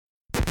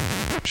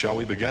Shall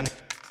we begin?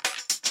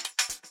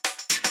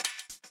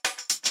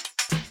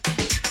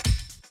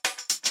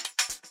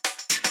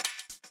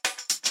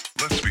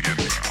 Let's begin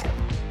now.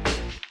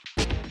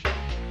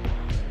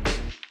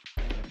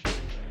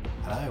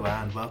 Hello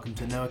and welcome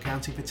to No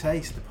Accounting for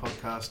Taste, the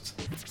podcast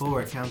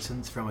for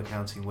accountants from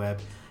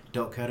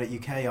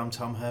accountingweb.co.uk. I'm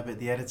Tom Herbert,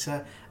 the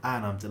editor,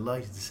 and I'm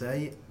delighted to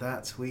say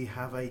that we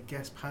have a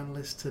guest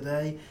panellist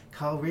today,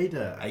 Carl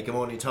Reeder. Hey, good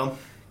morning, Tom.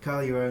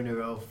 Carl, you're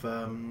owner of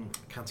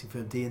accounting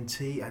firm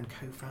D&T and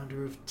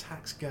co-founder of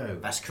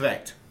TaxGo. That's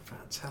correct.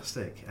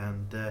 Fantastic,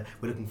 and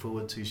we're looking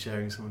forward to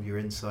sharing some of your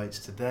insights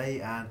today.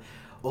 And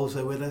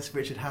also with us,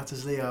 Richard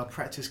Hattersley, our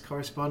practice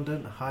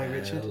correspondent. Hi,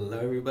 Richard. Hello,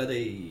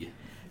 everybody.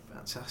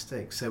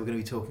 Fantastic. So we're going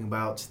to be talking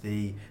about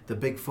the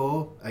Big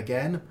Four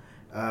again.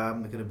 We're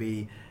going to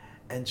be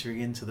entering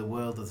into the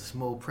world of the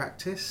small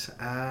practice,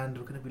 and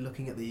we're going to be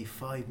looking at the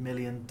 $5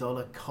 million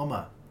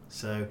comma.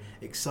 So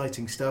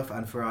exciting stuff.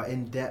 And for our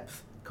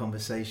in-depth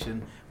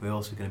conversation, we're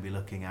also going to be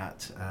looking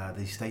at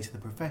the state of the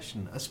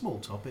profession, a small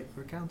topic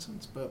for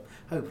accountants, but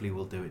hopefully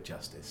we'll do it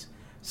justice.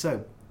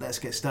 So let's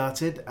get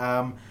started.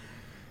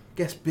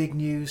 Guess big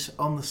news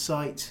on the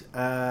site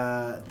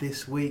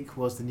this week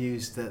was the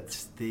news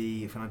that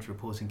the Financial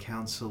Reporting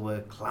Council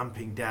were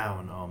clamping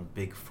down on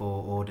Big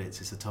Four audits.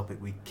 It's a topic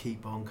we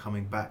keep on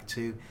coming back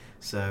to.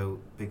 So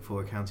Big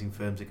Four accounting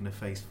firms are going to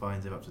face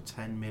fines of up to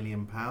 £10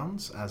 million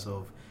as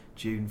of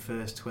June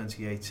 1st,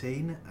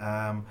 2018.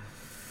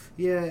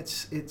 Yeah,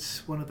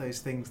 it's one of those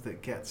things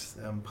that gets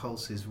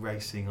pulses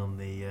racing on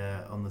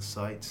the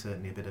site.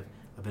 Certainly a bit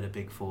of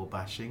Big Four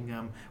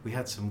bashing. We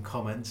had some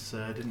comments,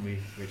 didn't we,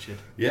 Richard?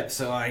 Yep.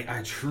 So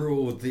I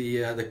trawled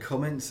the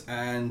comments,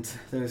 and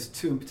there's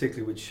two in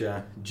particular which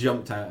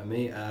jumped out at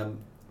me.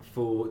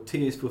 For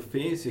Tears for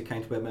Fears, the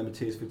Accounting Web member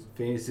Tears for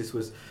Fears, this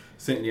was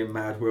certainly a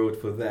mad world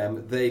for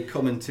them. They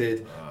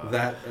commented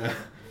that.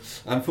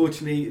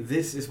 Unfortunately,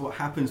 this is what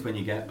happens when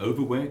you get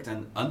overworked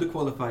and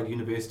underqualified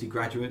university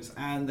graduates.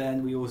 And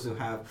then we also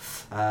have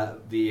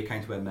the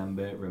Accounting Web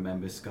member,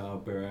 Remember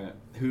Scarborough,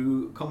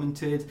 who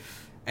commented,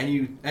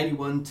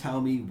 anyone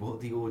tell me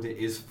what the audit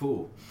is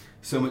for?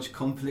 So much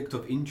conflict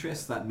of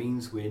interest, that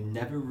means we're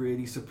never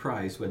really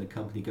surprised when a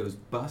company goes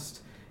bust,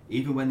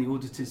 even when the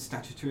audited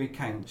statutory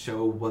accounts show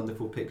a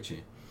wonderful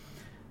picture.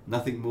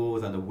 Nothing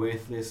more than a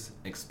worthless,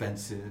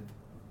 expensive,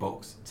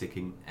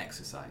 box-ticking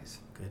exercise.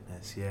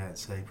 Goodness, yeah,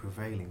 it's a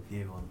prevailing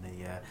view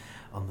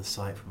on the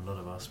site from a lot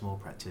of our small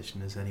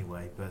practitioners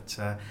anyway. But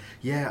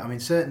yeah, I mean,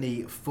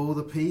 certainly for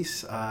the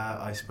piece,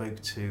 I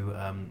spoke to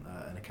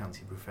an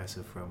accounting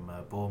professor from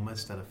Bournemouth,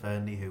 Stella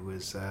Fernley, who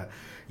was, I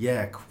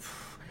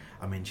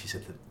mean, she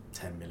said that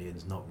 10 million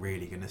is not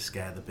really going to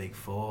scare the Big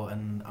Four,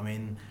 and I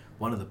mean,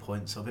 one of the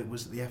points of it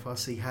was that the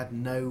FRC had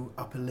no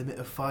upper limit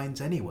of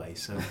fines anyway,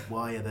 so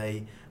why are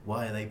they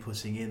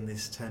putting in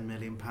this £10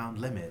 million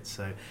limit?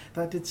 So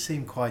that did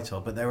seem quite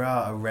odd, but there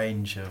are a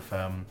range of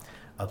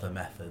other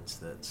methods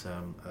that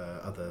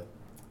other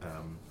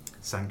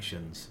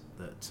sanctions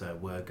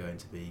that were going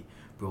to be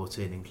brought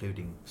in,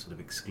 including sort of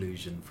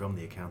exclusion from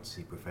the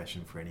accountancy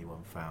profession for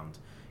anyone found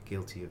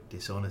guilty of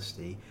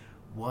dishonesty.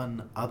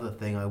 One other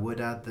thing I would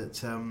add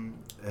that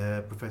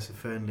Professor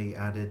Fernley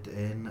added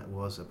in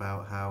was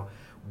about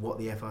what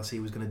the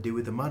FRC was going to do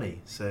with the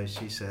money. So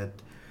she said,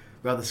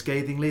 rather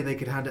scathingly, they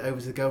could hand it over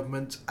to the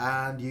government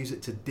and use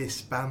it to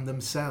disband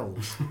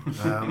themselves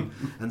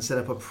and set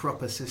up a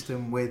proper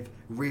system with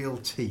real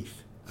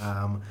teeth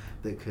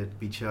that could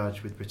be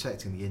charged with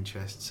protecting the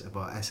interests of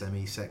our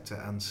SME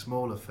sector and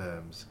smaller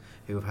firms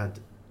who have had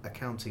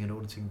accounting and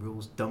auditing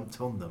rules dumped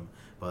on them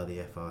by the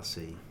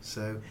FRC.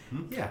 So,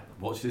 yeah.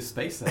 Watch this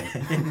space then.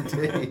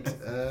 Indeed.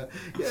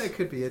 Yeah, it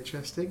could be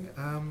interesting.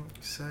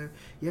 So,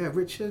 yeah,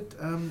 Richard,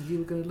 you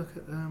were going to look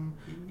at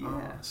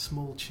our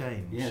small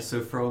change. Yeah,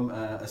 so from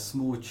a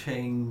small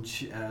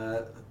change,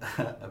 a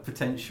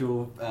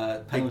potential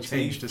penalty. Big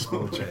change to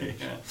small change.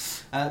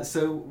 Yeah.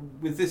 So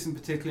with this in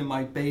particular,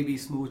 my baby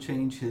small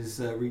change has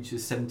reached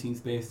his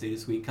 17th birthday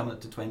this week, coming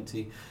up to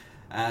 20.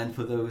 And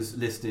for those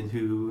listening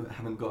who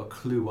haven't got a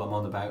clue what I'm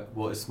on about,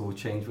 what is Small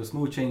Change? Well,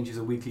 Small Change is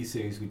a weekly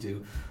series we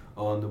do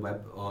on the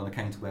web, on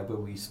Accounting Web, where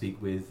we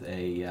speak with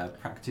a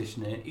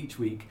practitioner each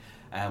week,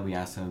 and we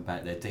ask them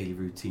about their daily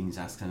routines,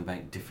 ask them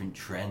about different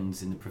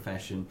trends in the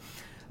profession.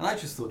 And I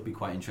just thought it'd be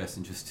quite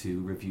interesting just to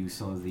review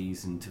some of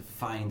these and to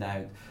find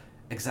out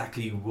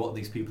exactly what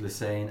these people are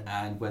saying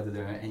and whether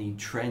there are any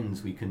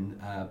trends we can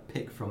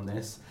pick from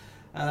this.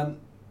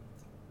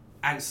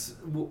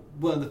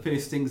 One of the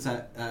first things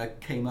that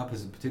came up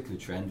as a particular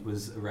trend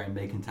was around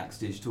making tax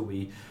digital.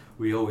 We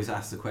always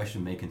ask the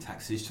question, making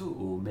tax digital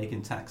or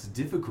making tax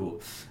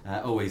difficult?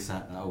 That always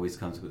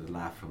comes with a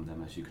laugh from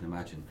them, as you can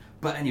imagine.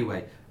 But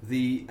anyway,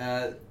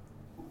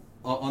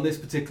 on this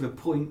particular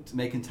point,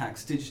 making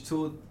tax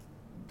digital,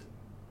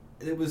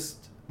 it was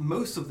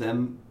most of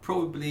them,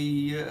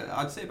 probably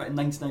I'd say about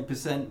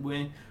 99%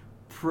 were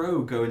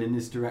pro going in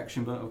this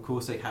direction, but of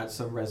course they had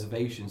some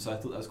reservations, so I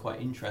thought that was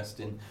quite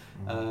interesting.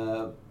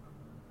 An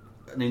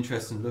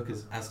interesting look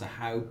as to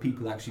how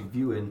people actually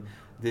viewing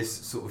this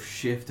sort of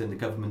shift and the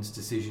government's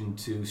decision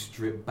to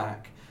strip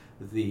back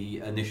the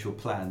initial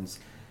plans.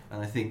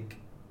 And I think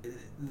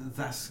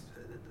that's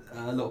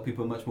a lot of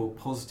people are much more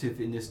positive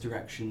in this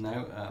direction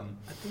now.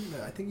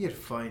 I think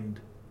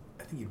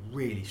you'd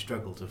really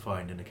struggle to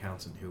find an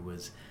accountant who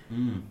was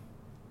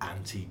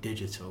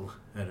anti-digital,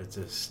 and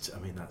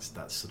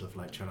that's sort of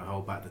like trying to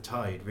hold back the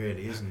tide,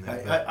 really, isn't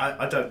it?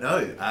 I don't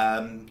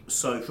know.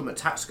 So from a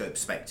Taxco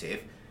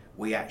perspective,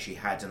 we actually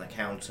had an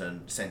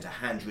accountant send a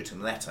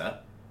handwritten letter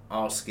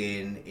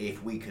asking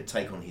if we could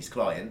take on his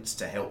clients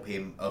to help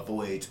him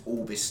avoid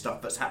all this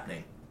stuff that's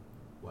happening.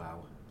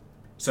 Wow.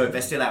 So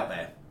they're still out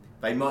there.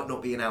 They might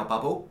not be in our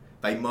bubble,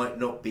 they might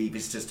not be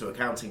visitors to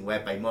Accounting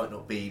Web, they might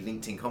not be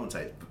LinkedIn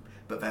commentators,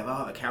 but there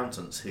are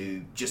accountants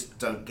who just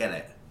don't get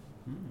it.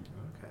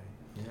 Okay,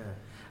 yeah.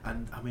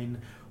 And I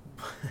mean,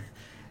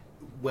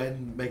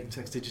 when Making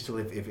Tax Digital,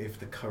 if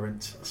the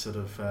current sort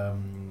of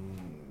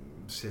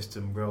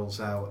system rolls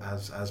out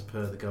as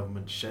per the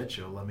government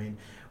schedule, I mean,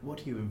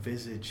 what do you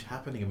envisage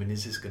happening? I mean,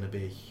 is this going to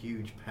be a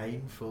huge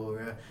pain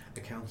for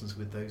accountants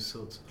with those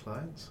sorts of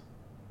clients?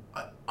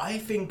 I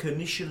think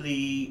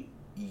initially,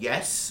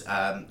 yes.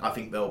 I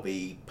think there'll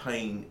be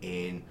pain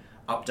in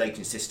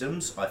updating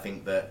systems. I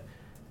think that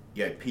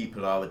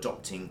people are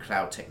adopting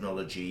cloud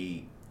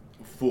technology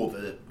for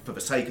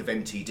the sake of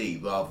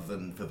MTD rather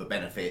than for the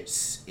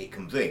benefits it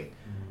can bring.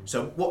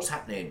 So what's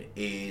happening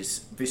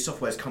is this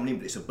software's coming in,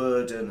 but it's a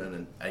burden,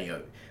 and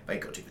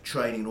they've got to do the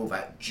training and all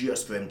that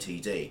just for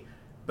MTD.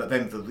 But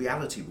then the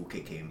reality will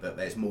kick in that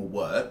there's more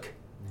work,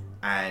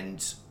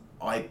 and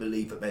I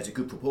believe that there's a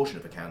good proportion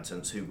of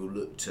accountants who will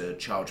look to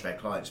charge their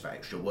clients for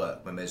extra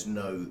work when there's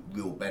no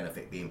real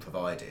benefit being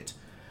provided.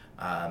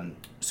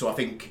 So I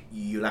think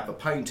you'll have a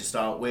pain to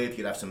start with,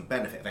 you'll have some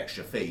benefit of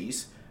extra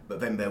fees, but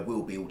then there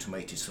will be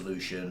automated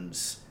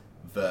solutions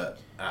that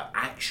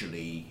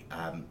actually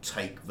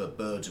take the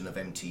burden of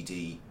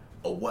MTD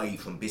away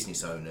from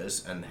business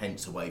owners and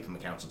hence away from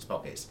accountants'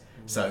 pockets.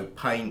 So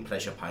pain,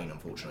 pleasure, pain,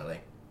 unfortunately.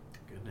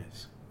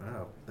 Goodness,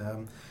 wow.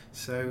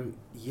 So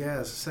yeah,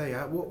 as I say,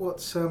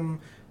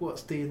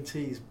 what's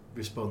D&T's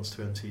response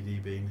to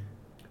MTD been?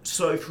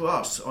 So for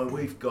us,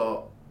 we've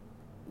got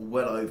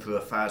well over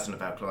 1,000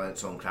 of our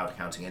clients on cloud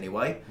accounting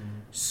anyway.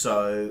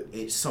 So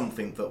it's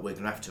something that we're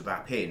going to have to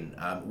wrap in.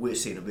 We're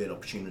seeing a real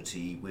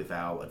opportunity with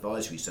our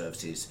advisory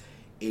services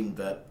in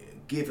that,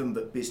 given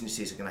that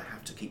businesses are going to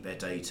have to keep their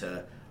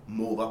data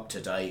more up to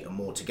date and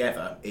more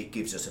together, it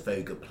gives us a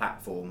very good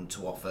platform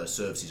to offer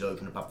services over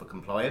and above the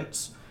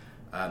compliance.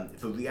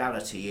 The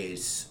reality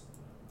is,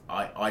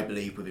 I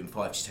believe within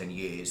 5 to 10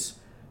 years,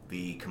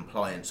 the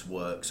compliance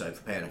work, so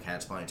preparing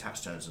accounts, filing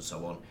tax returns and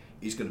so on,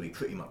 is going to be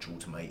pretty much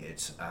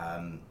automated.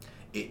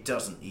 It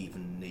doesn't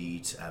even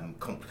need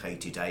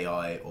complicated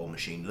AI or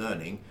machine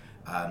learning.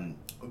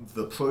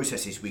 The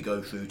processes we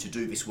go through to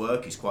do this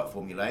work is quite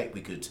formulaic.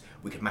 We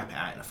could map it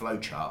out in a flow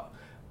chart,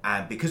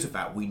 and because of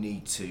that, we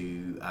need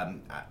to,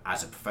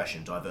 as a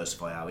profession,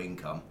 diversify our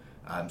income.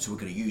 So we're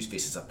going to use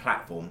this as a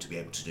platform to be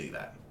able to do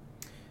that.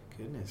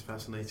 Goodness,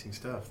 fascinating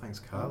stuff. Thanks,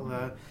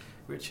 Carl.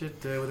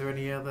 Richard, were there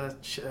any other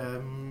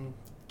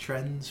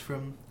trends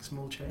from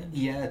Small Change?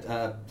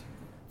 Yeah,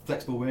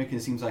 flexible working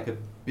seems like a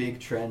big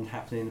trend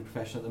happening in the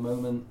profession at the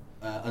moment.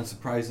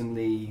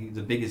 Unsurprisingly,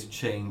 the biggest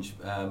change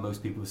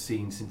most people have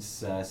seen since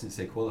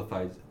they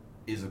qualified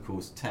is, of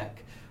course,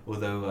 tech.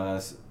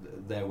 Although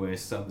there were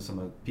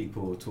some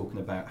people talking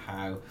about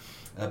how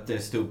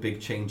there's still big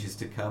changes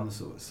to come,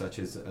 such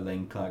as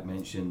Elaine Clark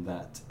mentioned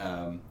that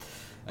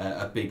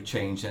a big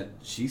change that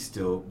she's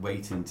still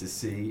waiting to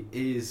see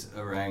is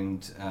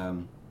around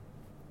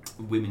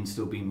women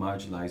still being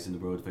marginalised in the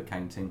world of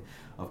accounting.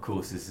 Of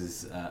course, this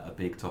is a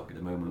big topic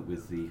at the moment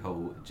with the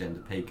whole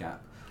gender pay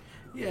gap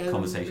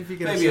conversation.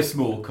 Maybe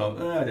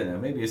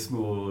maybe a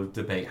small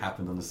debate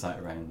happened on the site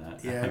around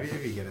that. Yeah,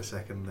 if you get a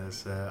second,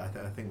 there's I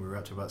think we're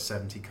up to about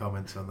 70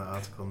 comments on that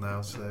article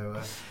now.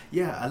 So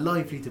yeah, a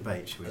lively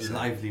debate, shall we say? A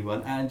lively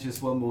one. And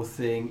just one more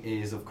thing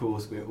is, of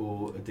course, we're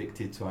all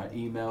addicted to our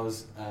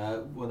emails.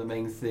 One of the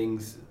main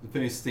things, the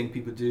first thing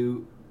people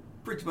do,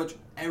 pretty much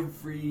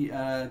every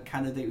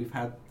candidate we've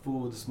had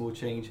for the Small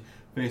Change,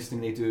 first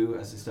thing they do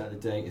as they start the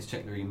day is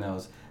check their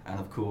emails. And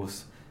of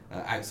course,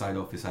 outside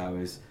office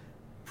hours,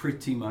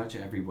 pretty much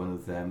every one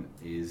of them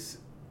is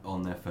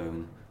on their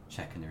phone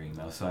checking their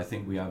emails. So I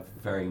think we are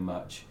very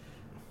much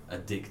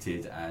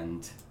addicted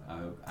and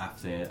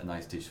after a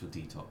nice digital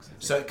detox.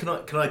 So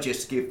can I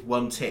just give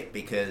one tip,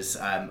 because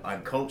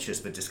I'm conscious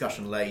for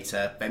discussion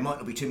later, there might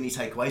not be too many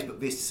takeaways,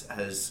 but this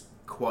has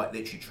quite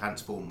literally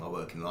transformed my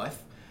working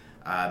life.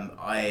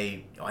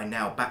 I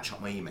now batch up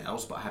my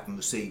emails, but I have them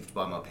received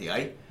by my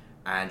PA,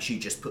 and she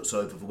just puts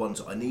over the ones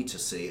that I need to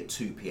see at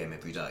 2 p.m.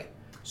 every day.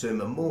 So in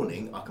the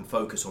morning, I can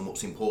focus on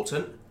what's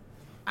important,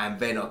 and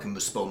then I can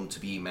respond to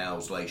the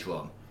emails later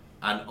on.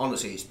 And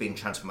honestly, it's been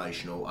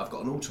transformational. I've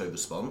got an auto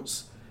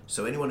response,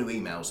 so anyone who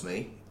emails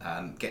me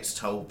gets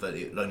told that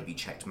it will only be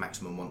checked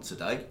maximum once a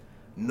day.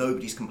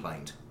 Nobody's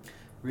complained.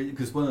 Really,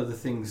 because one of the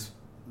things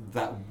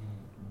that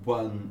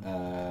one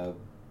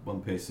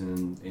one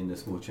person in the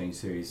Small Change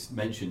series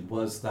mentioned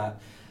was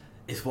that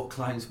it's what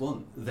clients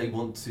want. They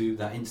want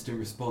that instant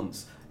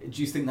response.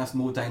 Do you think that's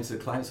more down to the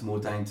clients, or more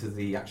down to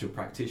the actual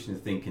practitioner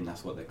thinking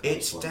that's what their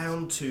clients want? It's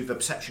down to the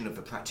perception of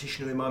the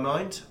practitioner in my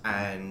mind,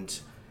 and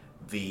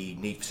the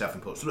need for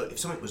self-importance. Look, if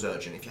something was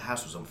urgent, if your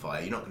house was on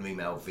fire, you're not going to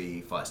email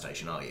the fire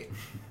station, are you?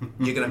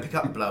 You're going to pick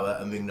up the blower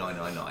and ring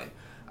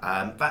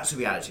 999. That's the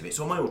reality of it.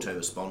 So on my auto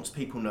response,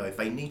 people know if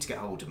they need to get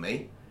hold of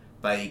me,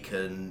 they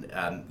can,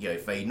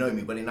 if they know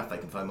me well enough, they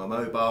can phone my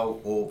mobile,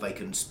 or they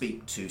can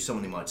speak to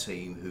someone in my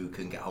team who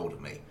can get hold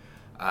of me.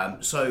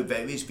 So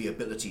there is the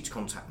ability to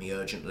contact me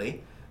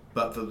urgently,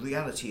 but the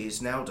reality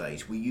is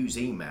nowadays we use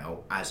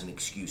email as an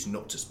excuse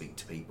not to speak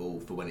to people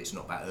for when it's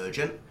not that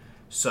urgent.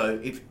 So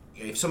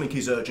if something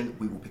is urgent,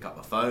 we will pick up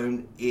the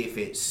phone. If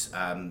it's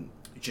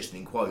just an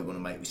inquiry we want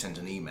to make, we send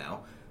an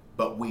email.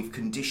 But we've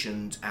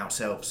conditioned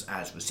ourselves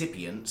as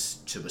recipients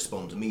to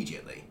respond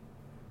immediately.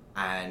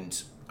 And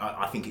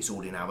I think it's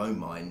all in our own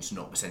minds,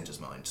 not the centre's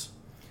minds.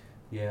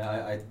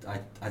 Yeah,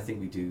 I think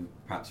we do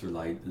perhaps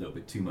rely a little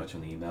bit too much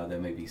on the email. There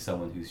may be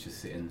someone who's just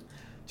sitting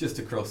just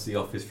across the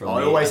office from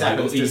me. Always and I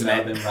will happens,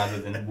 email them rather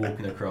than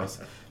walking across.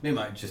 It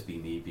might just be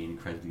me being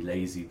incredibly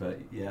lazy, but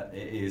yeah,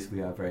 it is.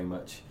 We are very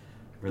much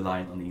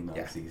reliant on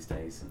emails these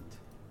days, and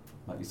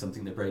might be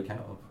something to break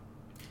out of.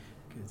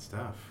 Good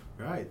stuff.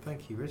 Right,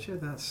 thank you,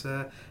 Richard.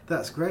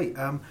 That's great.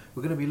 We're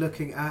going to be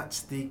looking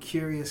at the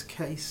curious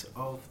case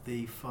of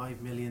the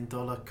 $5 million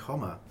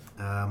comma.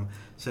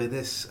 So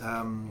this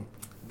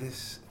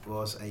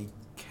was a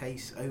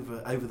case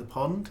over the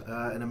pond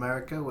in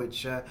America,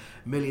 which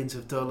millions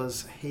of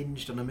dollars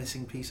hinged on a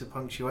missing piece of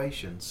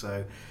punctuation.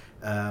 So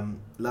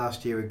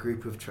last year, a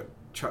group of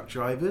truck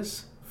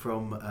drivers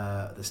from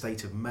the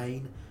state of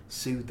Maine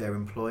sued their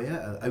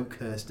employer,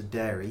 Oakhurst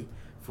Dairy,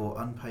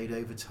 for unpaid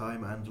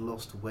overtime and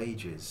lost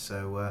wages.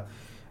 So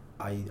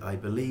I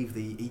believe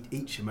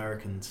each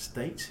American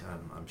state,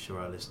 I'm sure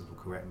our listeners will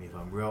correct me if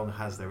I'm wrong,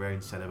 has their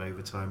own set of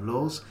overtime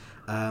laws.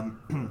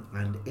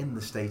 And in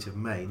the state of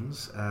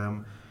Maine's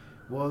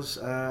was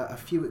a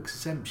few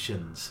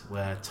exemptions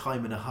where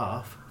time and a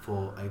half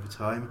for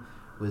overtime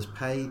was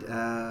paid,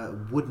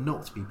 would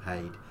not be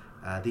paid.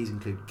 These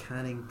include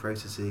canning,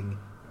 processing,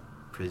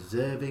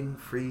 preserving,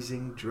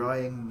 freezing,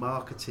 drying,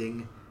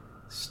 marketing,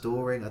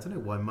 storing. I don't know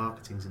why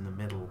marketing's in the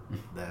middle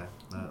there.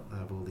 They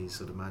have all these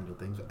sort of manual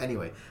things. But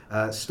anyway,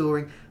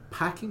 storing,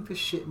 packing for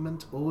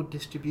shipment or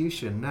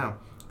distribution. Now,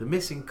 the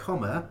missing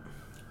comma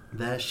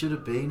there should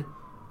have been,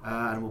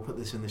 and we'll put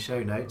this in the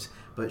show notes,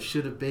 but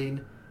should have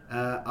been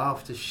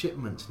after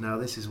shipment. Now,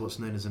 this is what's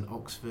known as an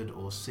Oxford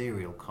or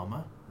serial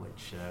comma,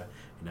 which,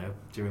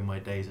 during my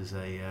days as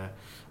a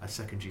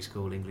secondary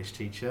school English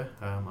teacher,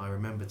 I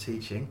remember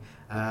teaching,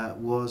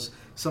 was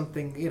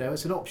something,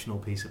 it's an optional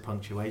piece of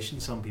punctuation.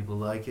 Some people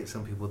like it,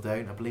 some people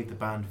don't. I believe the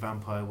band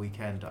Vampire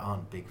Weekend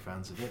aren't big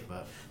fans of it,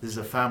 but this is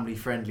a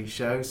family-friendly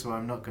show, so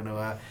I'm not going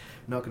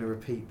to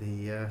repeat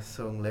the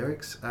song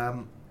lyrics.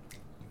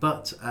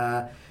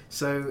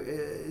 So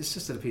it's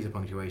just a piece of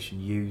punctuation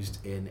used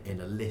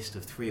in a list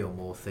of 3 or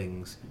more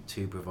things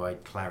to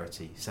provide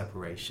clarity,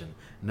 separation.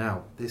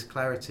 Now, this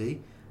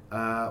clarity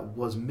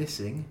was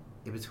missing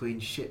in between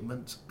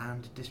shipment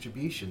and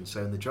distribution.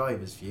 So in the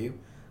driver's view,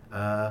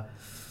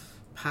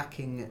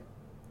 packing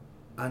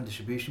and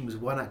distribution was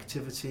one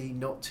activity,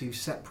 not 2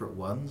 separate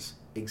ones,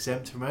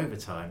 exempt from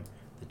overtime.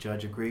 The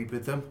judge agreed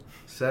with them.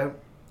 So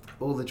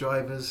all the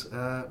drivers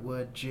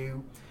were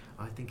due,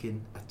 I think,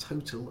 in a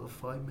total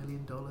of $5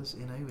 million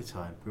in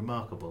overtime.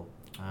 Remarkable.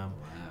 Wow,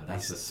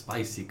 that's a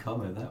spicy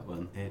comma, that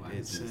one.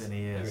 It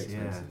certainly is.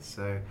 Yeah.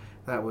 So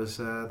that was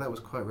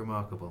quite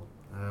remarkable.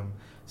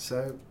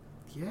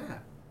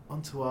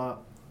 Onto our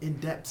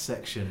in-depth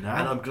section now.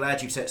 And I'm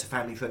glad you've set it's a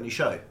family-friendly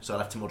show, so I'll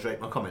have to moderate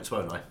my comments,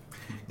 won't I?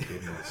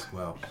 Goodness,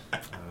 well,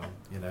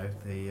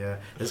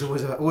 there's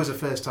always a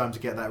first time to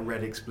get that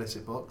red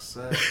explicit box.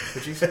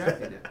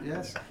 Producer,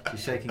 yes,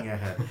 she's shaking her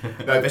head.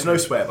 No, there's no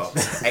swear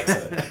box.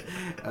 Excellent.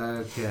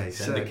 Okay,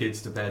 send the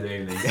kids to bed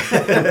early.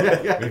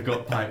 We've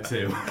got part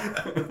 2.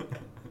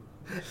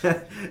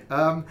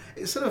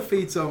 It sort of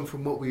feeds on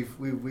from what we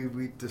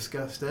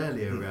discussed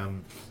earlier.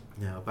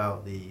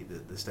 About the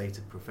state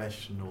of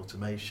profession,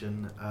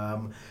 automation,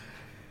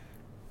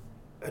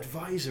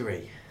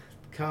 advisory.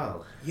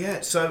 Carl? Yeah,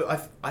 so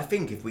I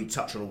think if we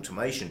touch on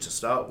automation to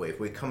start with,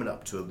 we're coming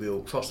up to a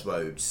real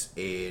crossroads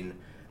in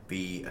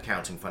the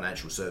accounting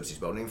financial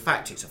services world. And in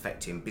fact, it's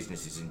affecting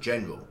businesses in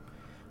general,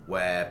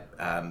 where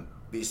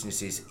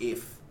businesses,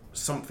 if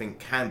something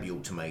can be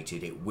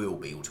automated, it will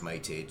be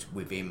automated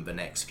within the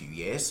next few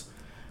years.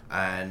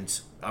 And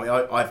I mean,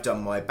 I've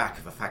done my back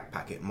of a fact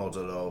packet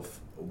model of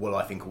what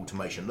I think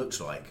automation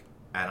looks like.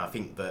 And I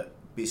think that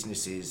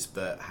businesses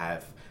that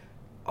have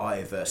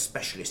either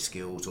specialist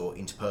skills or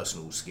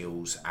interpersonal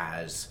skills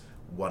as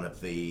one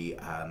of the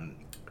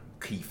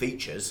key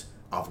features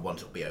are the ones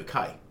that will be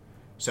okay.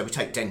 So we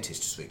take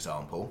dentists, for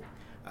example.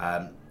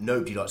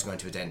 Nobody likes going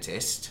to a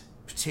dentist,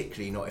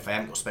 particularly not if they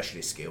haven't got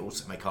specialist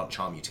skills and they can't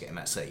charm you to get in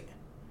that seat.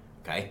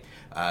 Okay,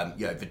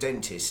 the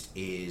dentist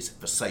is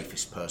the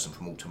safest person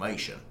from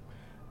automation.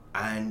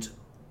 And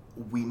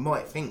we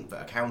might think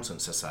that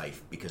accountants are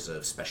safe because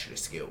of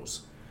specialist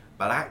skills,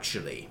 but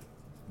actually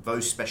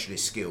those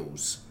specialist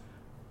skills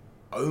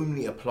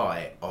only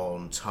apply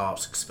on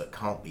tasks that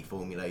can't be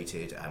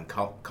formulated and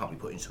can't be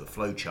put into a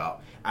flowchart,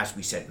 as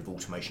we said with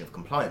automation of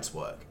compliance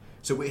work.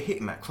 So we're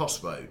hitting that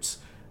crossroads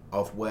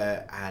of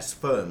where, as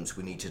firms,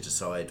 we need to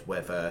decide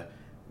whether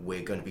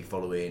we're going to be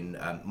following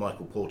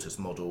Michael Porter's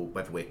model,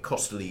 whether we're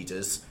cost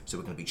leaders, so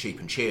we're going to be cheap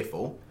and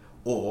cheerful,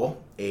 or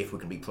if we're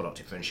going to be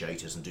product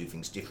differentiators and do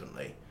things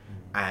differently.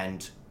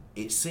 And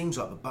it seems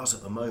like the buzz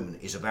at the moment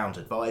is around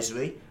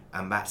advisory,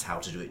 and that's how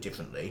to do it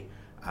differently.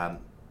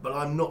 But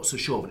I'm not so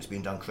sure that it's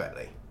being done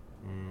correctly.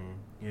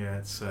 Yeah,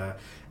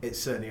 it's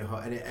certainly a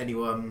hot.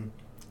 Anyone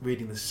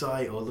reading the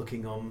site or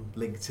looking on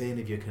LinkedIn,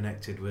 if you're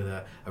connected with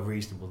a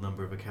reasonable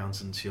number of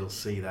accountants, you'll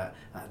see that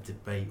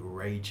debate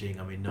raging.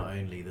 I mean, not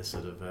only the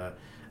sort of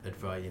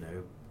advice,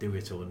 do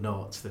it or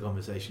not. The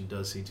conversation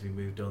does seem to be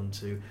moved on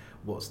to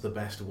what's the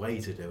best way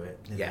to do it.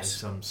 Yes.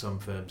 Some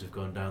firms have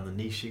gone down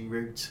the niching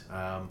route.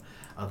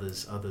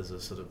 Others are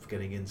sort of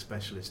getting in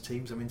specialist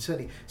teams. I mean,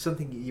 certainly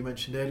something you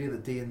mentioned earlier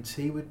that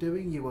D&T were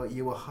doing. You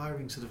were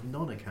hiring sort of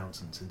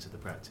non-accountants into the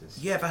practice.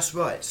 Yeah, that's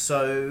right.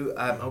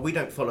 So we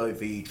don't follow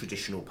the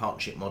traditional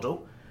partnership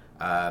model.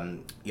 I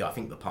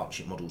think the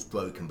partnership model's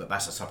broken, but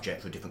that's a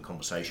subject for a different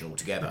conversation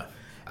altogether.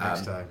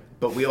 Next time.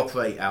 But we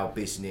operate our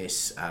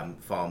business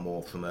far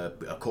more from a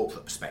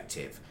corporate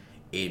perspective,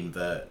 in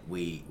that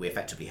we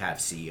effectively have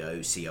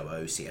CEO,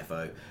 COO,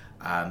 CFO,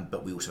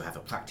 but we also have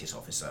a practice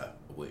officer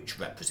which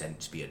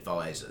represents the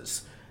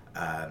advisors.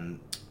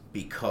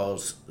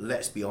 Because,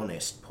 let's be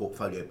honest,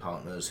 portfolio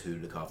partners who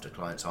look after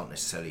clients aren't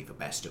necessarily the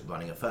best at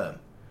running a firm.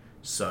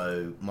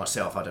 So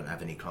myself, I don't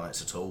have any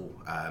clients at all.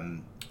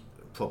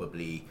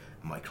 Probably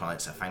my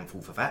clients are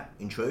thankful for that,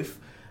 in truth.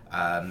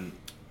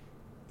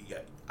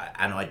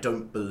 And I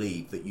don't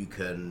believe that you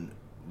can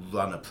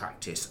run a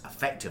practice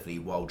effectively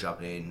while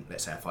juggling,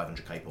 let's say, a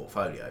 500k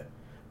portfolio,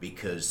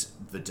 because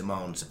the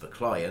demands of the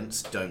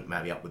clients don't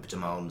marry up with the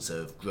demands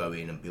of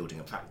growing and building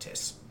a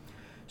practice.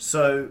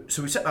 So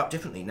we set that up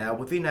differently. Now,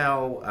 within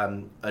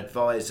our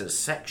advisors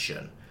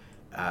section,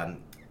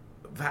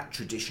 that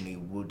traditionally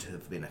would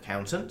have been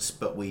accountants,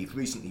 but we've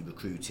recently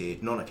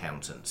recruited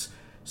non-accountants.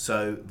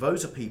 So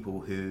those are people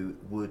who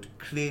would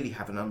clearly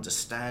have an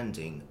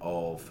understanding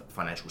of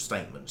financial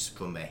statements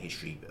from their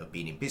history of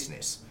being in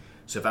business.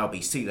 So they'll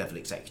be C-level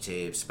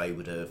executives, they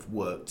would have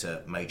worked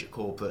at major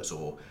corporates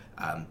or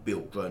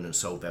built, grown and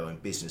sold their own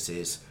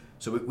businesses.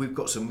 So we've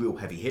got some real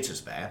heavy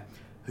hitters there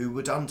who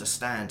would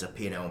understand a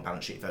P&L and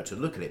balance sheet if they were to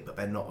look at it, but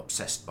they're not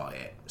obsessed by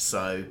it.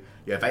 So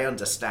they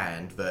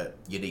understand that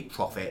you need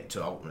profit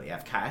to ultimately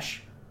have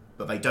cash,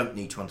 but they don't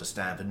need to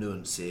understand the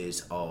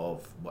nuances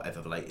of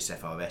whatever the latest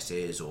FRS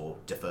is or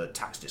deferred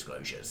tax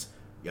disclosures.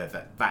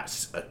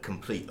 That's a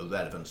complete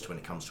irrelevance to when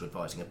it comes to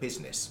advising a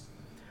business.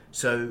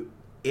 So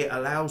it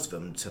allows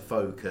them to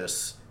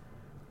focus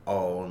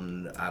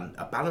on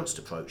a balanced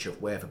approach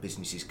of where the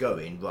business is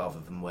going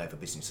rather than where the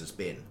business has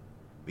been.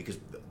 Because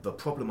the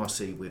problem I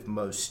see with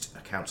most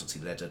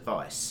accountancy-led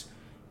advice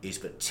is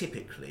that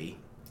typically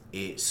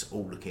it's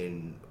all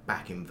looking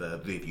back in the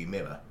rearview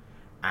mirror.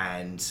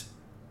 And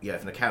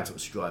if an accountant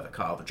was to drive a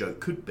car, the joke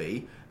could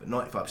be that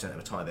 95% of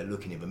the time they're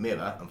looking in the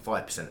mirror and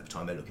 5% of the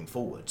time they're looking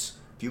forwards.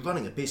 If you're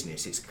running a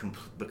business, it's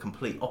the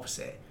complete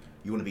opposite.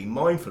 You want to be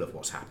mindful of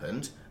what's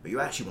happened, but you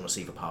actually want to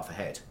see the path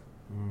ahead.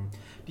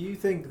 Do you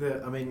think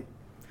that,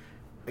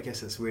 I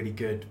guess that's really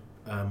good,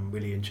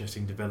 really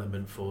interesting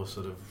development for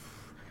sort of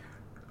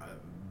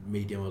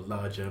medium or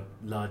larger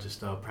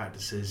style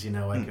practices?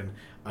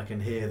 I can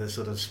hear the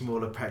sort of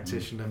smaller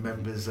practitioner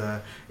members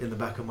in the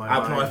back of my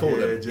mind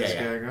here, just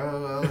going,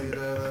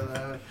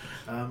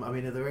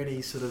 are there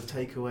any sort of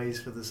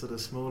takeaways for the sort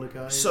of smaller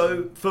guys?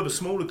 So for the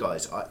smaller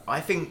guys, I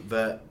think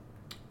that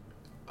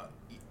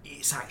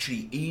it's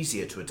actually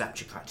easier to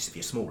adapt your practice if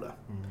you're smaller.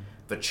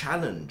 The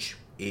challenge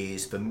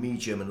is for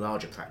medium and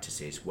larger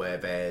practices where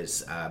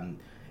there's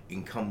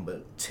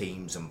incumbent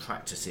teams and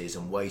practices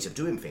and ways of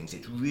doing things.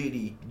 It's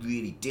really,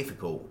 really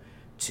difficult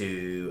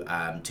to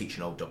teach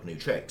an old dog new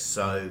tricks.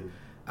 So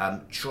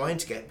trying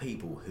to get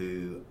people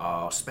who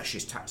are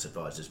specialist tax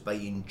advisors,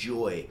 they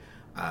enjoy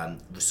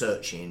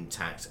researching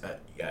tax,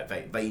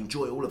 they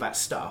enjoy all of that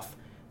stuff,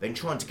 then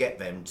trying to get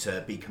them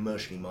to be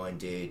commercially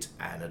minded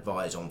and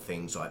advise on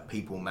things like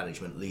people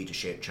management,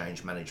 leadership,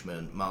 change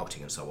management,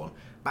 marketing and so on,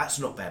 that's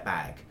not their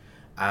bag.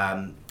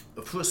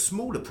 For a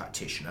smaller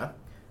practitioner,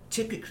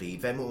 typically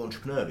they're more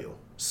entrepreneurial,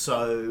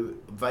 so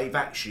they've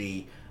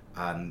actually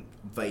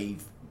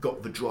they've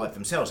got the drive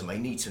themselves and they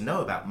need to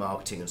know about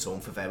marketing and so on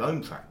for their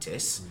own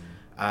practice,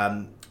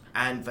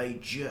 and they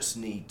just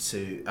need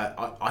to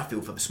I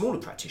feel for the smaller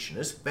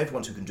practitioners, they're the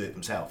ones who can do it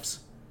themselves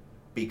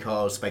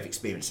because they've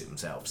experienced it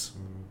themselves.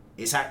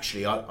 It's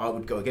actually, I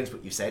would go against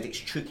what you said, it's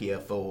trickier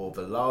for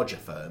the larger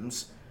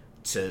firms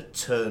to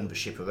turn the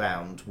ship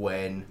around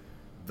when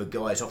the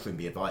guys offering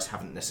the advice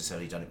haven't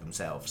necessarily done it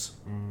themselves.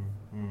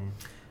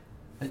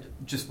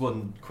 Just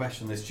one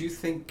question on this. Do you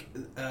think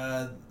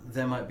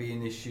there might be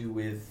an issue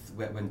with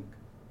when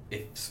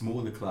if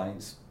smaller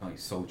clients, like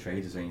sole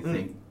traders or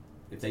anything,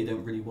 if they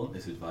don't really want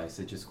this advice,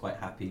 they're just quite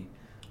happy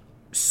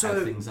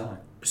how things are.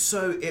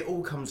 So it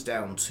all comes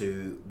down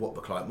to what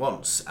the client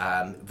wants.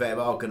 There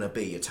are going to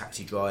be your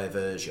taxi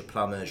drivers, your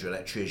plumbers, your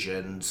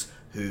electricians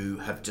who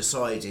have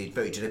decided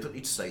very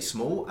deliberately to stay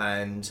small.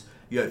 And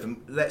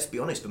let's be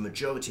honest, the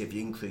majority of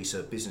the increase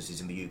of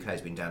businesses in the UK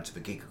has been down to the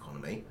gig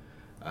economy.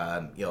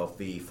 Of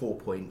the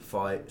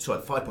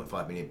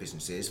 5.5 million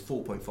businesses,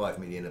 4.5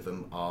 million of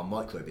them are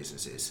micro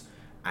businesses,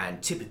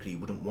 and typically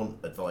wouldn't want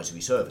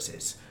advisory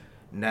services.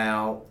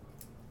 Now,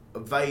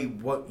 they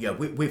won't,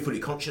 we're fully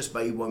conscious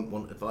they won't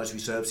want advisory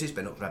services.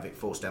 They're not going to have it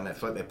forced down their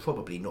throat. They're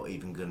probably not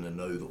even going to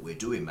know that we're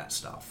doing that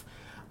stuff.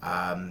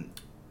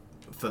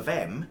 For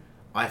them,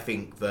 I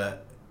think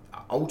that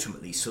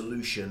ultimately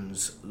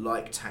solutions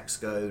like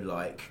TaxGo,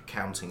 like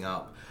Counting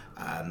Up,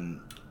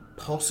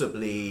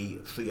 possibly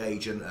Free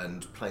Agent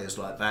and players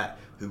like that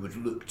who would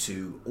look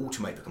to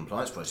automate the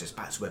compliance process,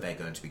 that's where they're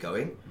going to be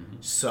going. Mm-hmm.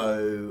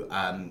 So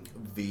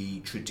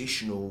the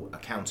traditional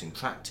accounting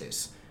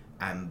practice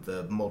and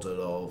the model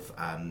of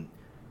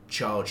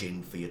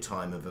charging for your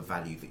time and the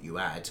value that you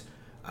add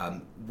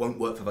won't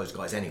work for those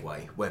guys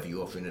anyway, whether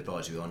you're offering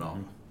advisory or not.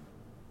 Mm-hmm.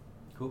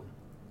 Cool.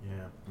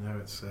 Yeah,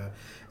 no,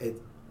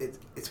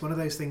 it's one of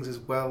those things as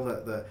well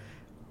that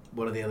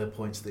one of the other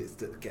points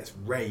that gets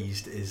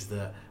raised is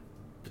that,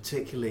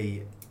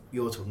 particularly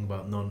you're talking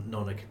about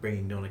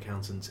bringing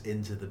non-accountants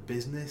into the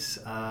business.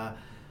 I'm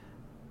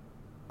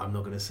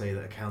not going to say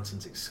that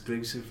accountants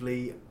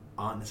exclusively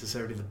aren't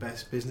necessarily the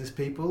best business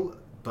people,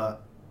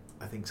 but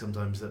I think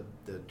sometimes that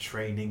the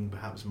training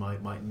perhaps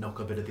might knock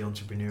a bit of the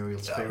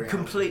entrepreneurial spirit.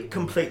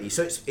 Completely.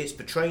 So it's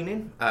the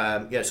training.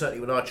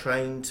 Certainly when I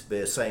trained,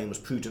 the saying was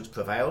prudence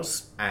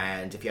prevails,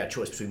 and if you had a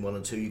choice between one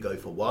and two, you go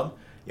for one.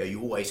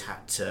 You always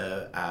had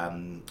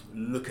to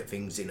look at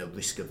things in a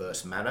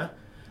risk-averse manner.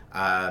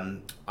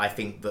 I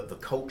think that the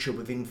culture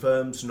within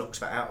firms knocks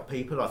that out of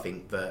people. I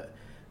think that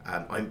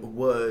the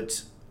word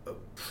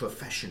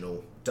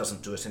professional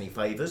doesn't do us any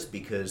favours,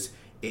 because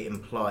it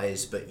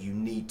implies that you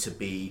need to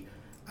be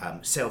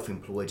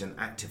self-employed and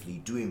actively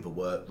doing the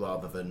work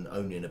rather than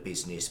owning a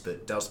business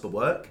that does the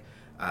work.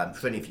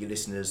 For any of you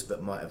listeners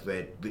that might have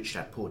read Rich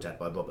Dad Poor Dad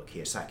by Robert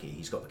Kiyosaki,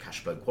 he's got the cash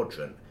flow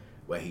quadrant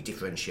where he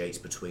differentiates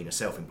between a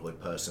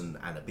self-employed person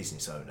and a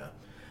business owner.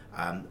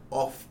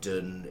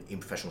 Often in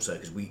professional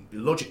circles, we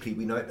know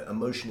it, but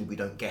emotionally we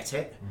don't get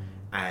it,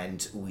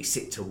 and we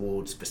sit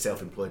towards the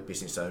self-employed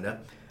business owner.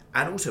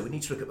 And also we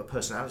need to look at the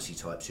personality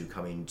types who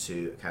come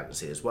into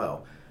accountancy as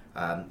well.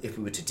 If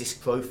we were to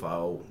disc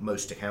profile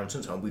most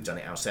accountants, and we've done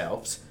it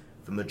ourselves,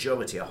 the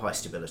majority are high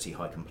stability,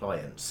 high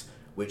compliance,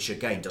 which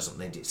again doesn't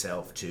lend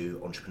itself to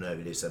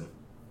entrepreneurialism.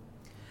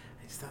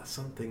 Is that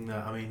something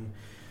that, I mean,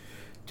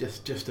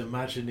 just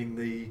imagining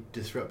the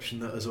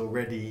disruption that is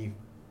already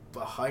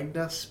behind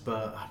us,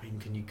 but I mean,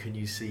 can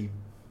you see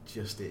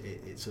just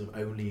it sort of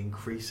only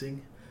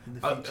increasing in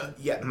the future?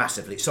 Yeah,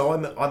 massively. So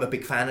I'm a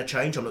big fan of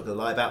change. I'm not going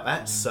to lie about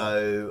that.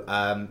 So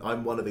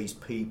I'm one of these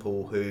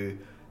people who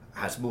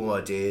has more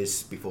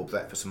ideas before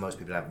breakfast than most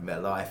people have in their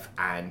life,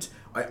 and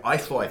I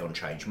thrive on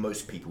change.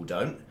 Most people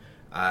don't.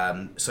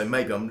 So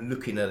maybe I'm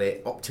looking at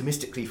it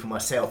optimistically for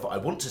myself that I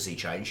want to see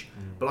change,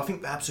 but I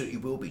think there absolutely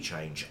will be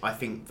change. I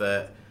think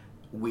that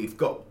we've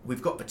got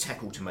the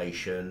tech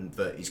automation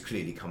that is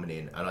clearly coming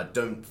in, and I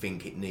don't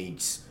think it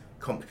needs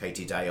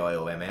complicated AI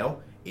or ML.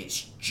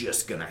 It's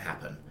just going to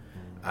happen.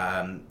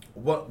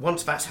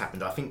 Once that's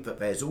happened, I think that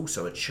there's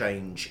also a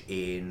change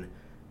in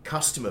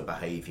customer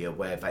behaviour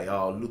where they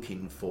are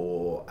looking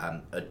for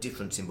a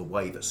difference in the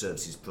way that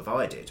service is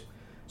provided.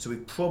 So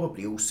we've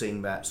probably all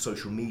seen that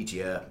social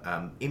media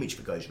image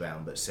that goes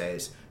around that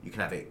says you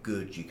can have it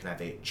good, you can have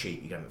it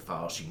cheap, you can have it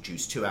fast, you can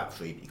choose 2 out of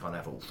 3, but you can't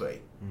have all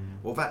 3.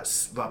 Well,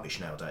 that's rubbish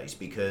nowadays,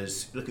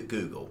 because look at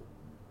Google.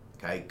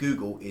 Okay,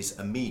 Google is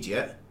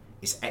immediate,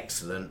 it's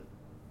excellent,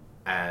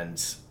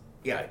 and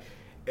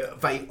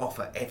they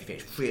offer everything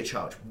free of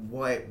charge.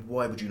 Why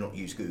would you not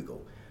use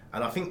Google?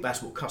 And I think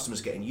that's what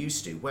customers are getting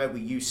used to. Where we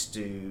used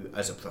to,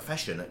 as a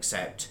profession,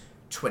 accept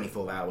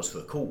 24 hours for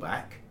a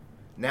callback,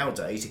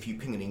 nowadays, if you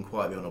ping an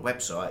inquiry on a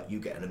website,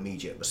 you get an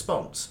immediate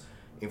response.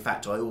 In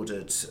fact, I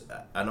ordered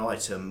I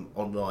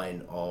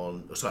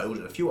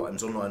ordered a few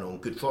items online on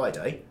Good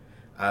Friday.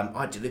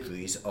 I had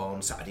deliveries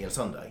on Saturday and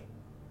Sunday.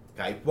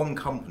 Okay, one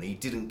company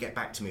didn't get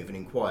back to me with an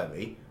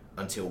inquiry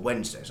until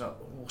Wednesday. So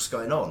what's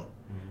going on?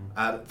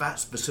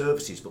 That's the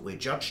services that we're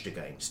judged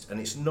against, and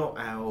it's not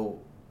our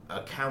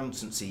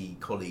accountancy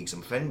colleagues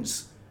and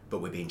friends that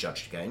we're being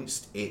judged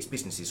against. It's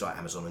businesses like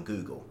Amazon and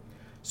Google.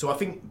 So I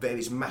think there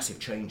is massive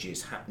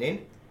changes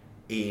happening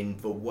in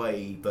the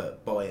way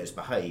that buyers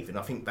behave, and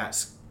I think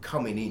that's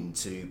coming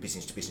into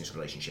business-to-business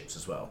relationships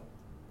as well.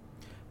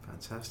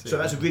 Fantastic. So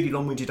that's a really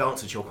long-winded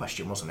answer to your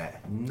question, wasn't it?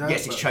 No,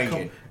 yes, it's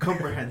changing.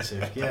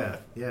 Comprehensive, yeah,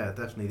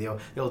 definitely.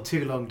 The old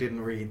too long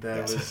didn't read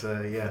there was,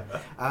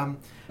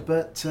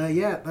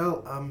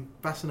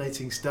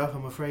 fascinating stuff.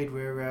 I'm afraid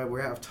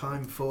we're out of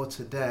time for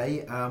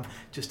today.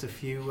 Just a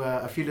few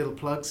little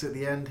plugs at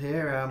the end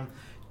here.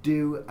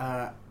 do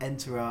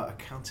enter our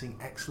Accounting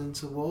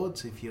Excellence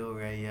Awards if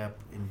you're in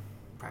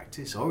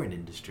practice or in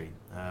industry.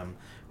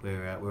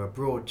 We're a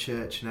broad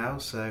church now,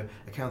 so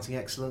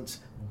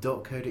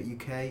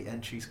accountingexcellence.co.uk,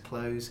 entries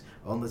close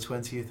on the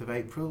 20th of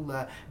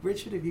April.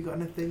 Richard, have you got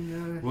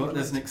anything? Well,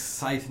 there's an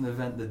exciting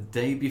event the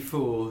day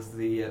before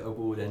the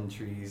award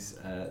entries,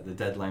 the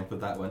deadline for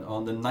that one.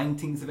 On the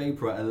 19th of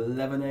April at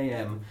 11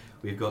 a.m,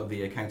 we've got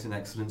the Accounting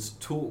Excellence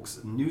Talks,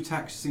 new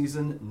tax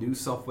season, new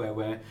software,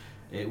 where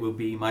it will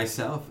be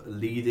myself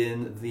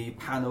leading the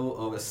panel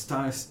of a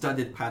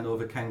star-studded panel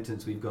of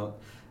accountants. We've got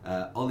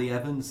Ollie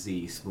Evans,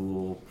 the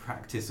Small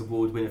Practice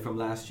Award winner from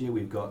last year.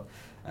 We've got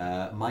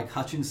Mike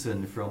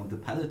Hutchinson from the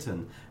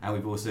Peloton, and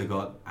we've also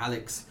got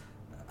Alex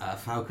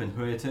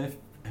Falcon-Huerta,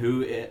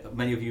 who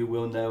many of you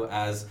will know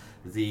as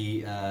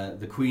the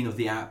queen of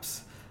the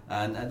apps,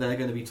 and they're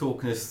going to be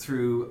talking us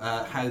through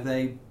how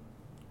they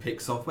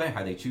pick software,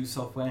 how they choose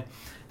software,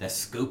 their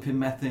scoping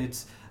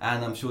methods,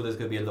 and I'm sure there's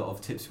going to be a lot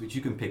of tips which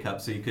you can pick up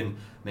so you can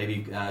maybe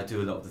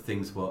do a lot of the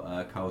things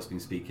what Carl's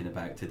been speaking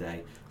about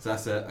today. So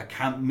that's a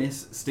can't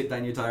miss. Stick that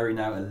in your diary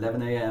now,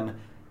 11 a.m.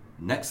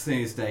 next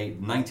Thursday,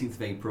 19th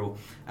of April.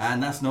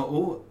 And that's not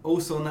all.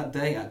 Also on that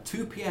day at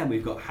 2 p.m,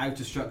 we've got How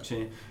to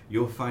Structure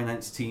Your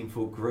Finance Team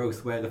for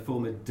Growth, where the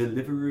former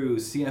Deliveroo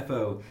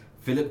CFO,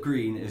 Philip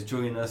Green, is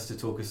joining us to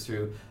talk us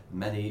through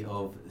many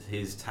of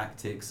his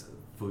tactics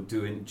for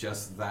doing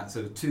just that.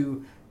 So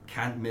 2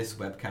 can't miss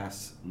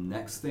webcasts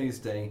next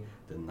Thursday,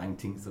 the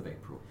 19th of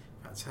April.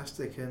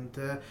 Fantastic.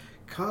 And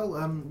Carl,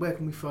 where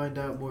can we find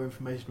out more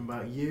information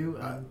about you?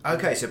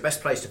 Okay, so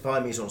best place to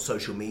find me is on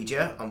social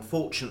media.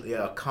 Unfortunately,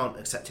 I can't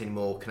accept any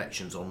more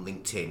connections on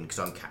LinkedIn because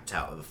I'm capped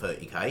out over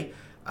 30k.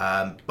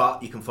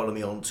 But you can follow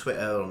me on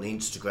Twitter, on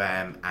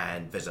Instagram,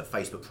 and there's a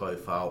Facebook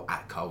profile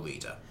at Carl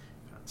Reader.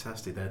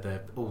 Fantastic.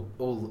 They're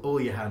all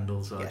your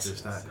handles are Yes.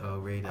 just at Carl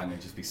Reader. I'm going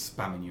to just be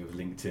spamming you with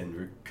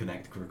LinkedIn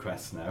connect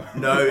requests now.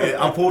 No,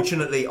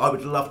 unfortunately, I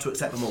would love to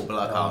accept them all, but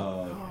I can't.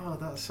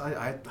 Oh,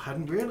 I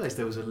hadn't realised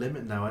there was a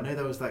limit now. I know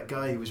there was that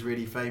guy who was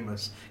really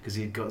famous because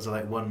he'd got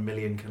like 1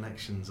 million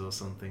connections or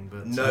something.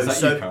 But No, Is that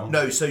so you, Carl?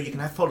 no, so you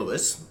can have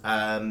followers.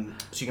 So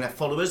you can have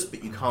followers,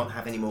 but you can't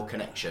have any more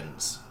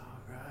connections, Oh,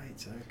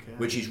 right, okay.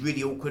 which is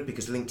really awkward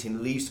because LinkedIn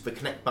leaves the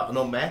connect button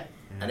on there,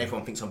 Yeah. and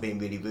everyone thinks I'm being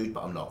really rude,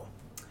 but I'm not.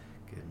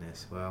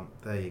 Goodness. Well,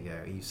 there you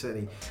go. You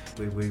certainly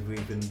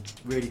we've been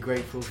really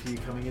grateful for you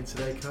coming in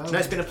today, Carl. No,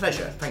 it's been a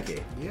pleasure. Thank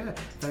you. Yeah,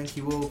 thank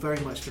you all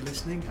very much for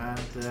listening, and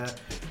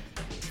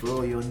for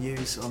all your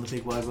news on the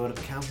big wide world of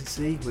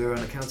accountancy, we're on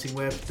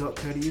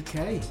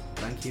accountingweb.co.uk.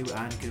 Thank you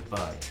and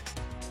goodbye.